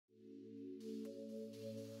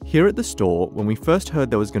Here at the store, when we first heard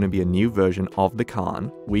there was going to be a new version of the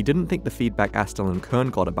Kann, we didn't think the feedback Astell&Kern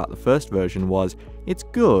got about the first version was, it's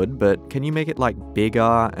good, but can you make it like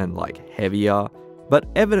bigger and like heavier? But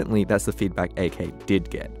evidently that's the feedback AK did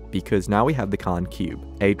get, because now we have the Kann Cube,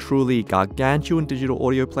 a truly gargantuan digital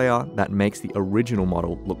audio player that makes the original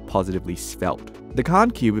model look positively svelte. The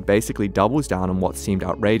Kann Cube basically doubles down on what seemed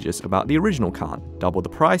outrageous about the original Kann. Double the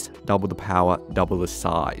price, double the power, double the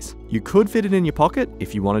size. You could fit it in your pocket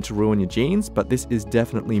if you wanted to ruin your jeans, but this is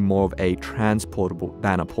definitely more of a transportable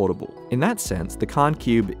than a portable. In that sense, the Kann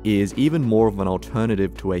Cube is even more of an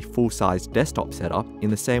alternative to a full-sized desktop setup in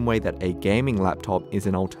the same way that a gaming laptop is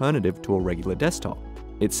an alternative to a regular desktop.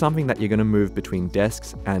 It's something that you're going to move between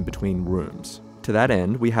desks and between rooms. To that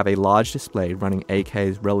end, we have a large display running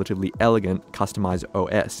AK's relatively elegant customized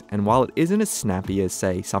OS, and while it isn't as snappy as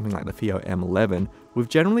say something like the FiiO M11, we've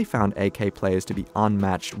generally found AK players to be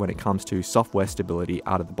unmatched when it comes to software stability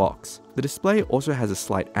out of the box. The display also has a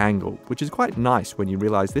slight angle, which is quite nice when you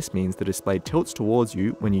realize this means the display tilts towards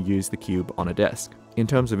you when you use the cube on a desk. In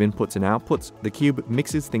terms of inputs and outputs, the cube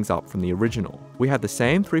mixes things up from the original. We have the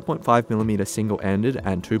same 3.5mm single-ended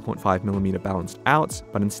and 2.5mm balanced outs,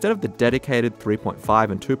 but instead of the dedicated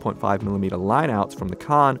 3.5 and 2.5mm line outs from the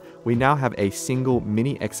Kann, we now have a single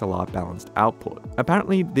mini XLR balanced output.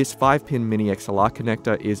 Apparently, this 5-pin mini XLR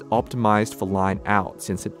connector is optimized for line out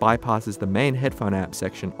since it bypasses the main headphone amp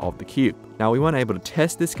section of the cube. Now, we weren't able to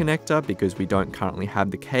test this connector because we don't currently have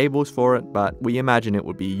the cables for it, but we imagine it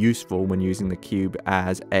would be useful when using the cube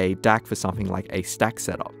as a DAC for something like a stack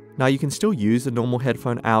setup. Now, you can still use the normal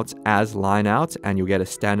headphone outs as line outs and you'll get a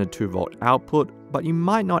standard 2-volt output, but you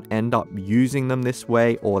might not end up using them this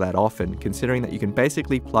way or that often, considering that you can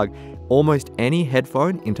basically plug almost any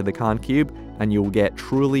headphone into the Kann Cube and you'll get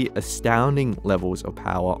truly astounding levels of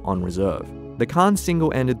power on reserve. The Kann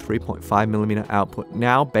single-ended 3.5mm output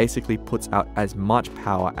now basically puts out as much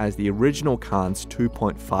power as the original Kann's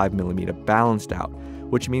 2.5mm balanced out,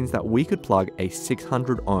 which means that we could plug a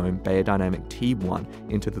 600 ohm Beyerdynamic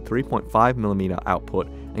T1 into the 3.5mm output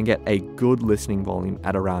and get a good listening volume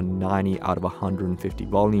at around 90 out of 150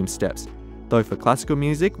 volume steps, though for classical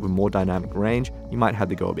music with more dynamic range, you might have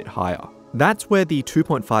to go a bit higher. That's where the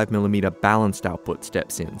 2.5mm balanced output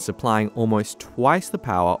steps in, supplying almost twice the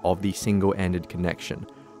power of the single-ended connection.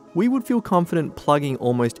 We would feel confident plugging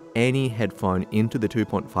almost any headphone into the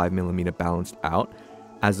 2.5mm balanced out,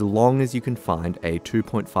 as long as you can find a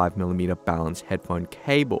 2.5mm balanced headphone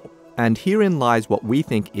cable. And herein lies what we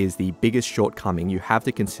think is the biggest shortcoming you have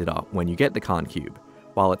to consider when you get the Kann Cube.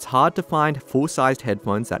 While it's hard to find full-sized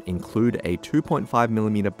headphones that include a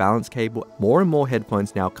 2.5mm balance cable, more and more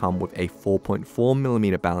headphones now come with a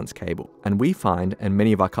 4.4mm balance cable. And we find, and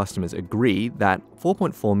many of our customers agree, that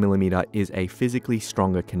 4.4mm is a physically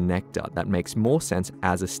stronger connector that makes more sense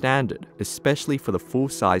as a standard, especially for the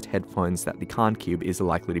full-sized headphones that the Kann Cube is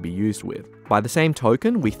likely to be used with. By the same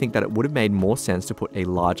token, we think that it would have made more sense to put a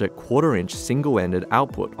larger 1/4-inch single-ended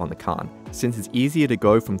output on the Kann, since it's easier to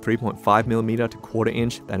go from 3.5mm to 1/4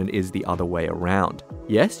 inch than it is the other way around.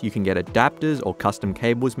 Yes, you can get adapters or custom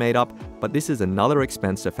cables made up, but this is another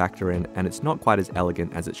expense to factor in and it's not quite as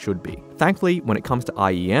elegant as it should be. Thankfully, when it comes to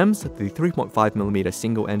IEMs, the 3.5mm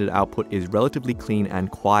single-ended output is relatively clean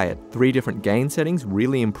and quiet. 3 different gain settings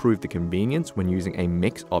really improve the convenience when using a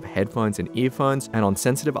mix of headphones and earphones, and on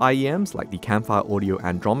sensitive IEMs like the Campfire Audio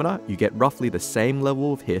Andromeda, you get roughly the same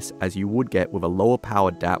level of hiss as you would get with a lower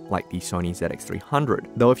powered DAP like the Sony ZX300.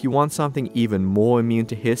 Though if you want something even more immune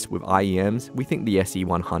to hiss with IEMs, we think the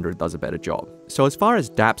SE100 does a better job. So as far as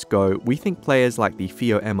DAPs go, we think players like the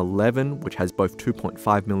FiiO M11, which has both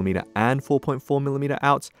 2.5mm and 4.4mm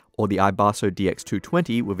outs, or the iBasso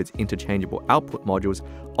DX220 with its interchangeable output modules,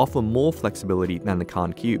 offer more flexibility than the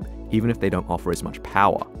Kann Cube, even if they don't offer as much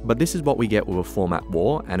power. But this is what we get with a format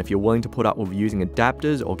war, and if you're willing to put up with using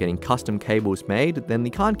adapters or getting custom cables made, then the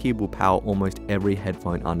Kann Cube will power almost every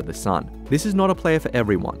headphone under the sun. This is not a player for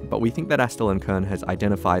everyone, but we think that Astell&Kern has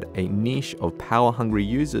identified a niche of power-hungry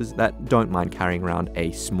users that don't mind carrying around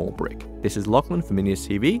a small brick. This is Lachlan for Minidisc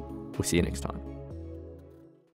TV. We'll see you next time.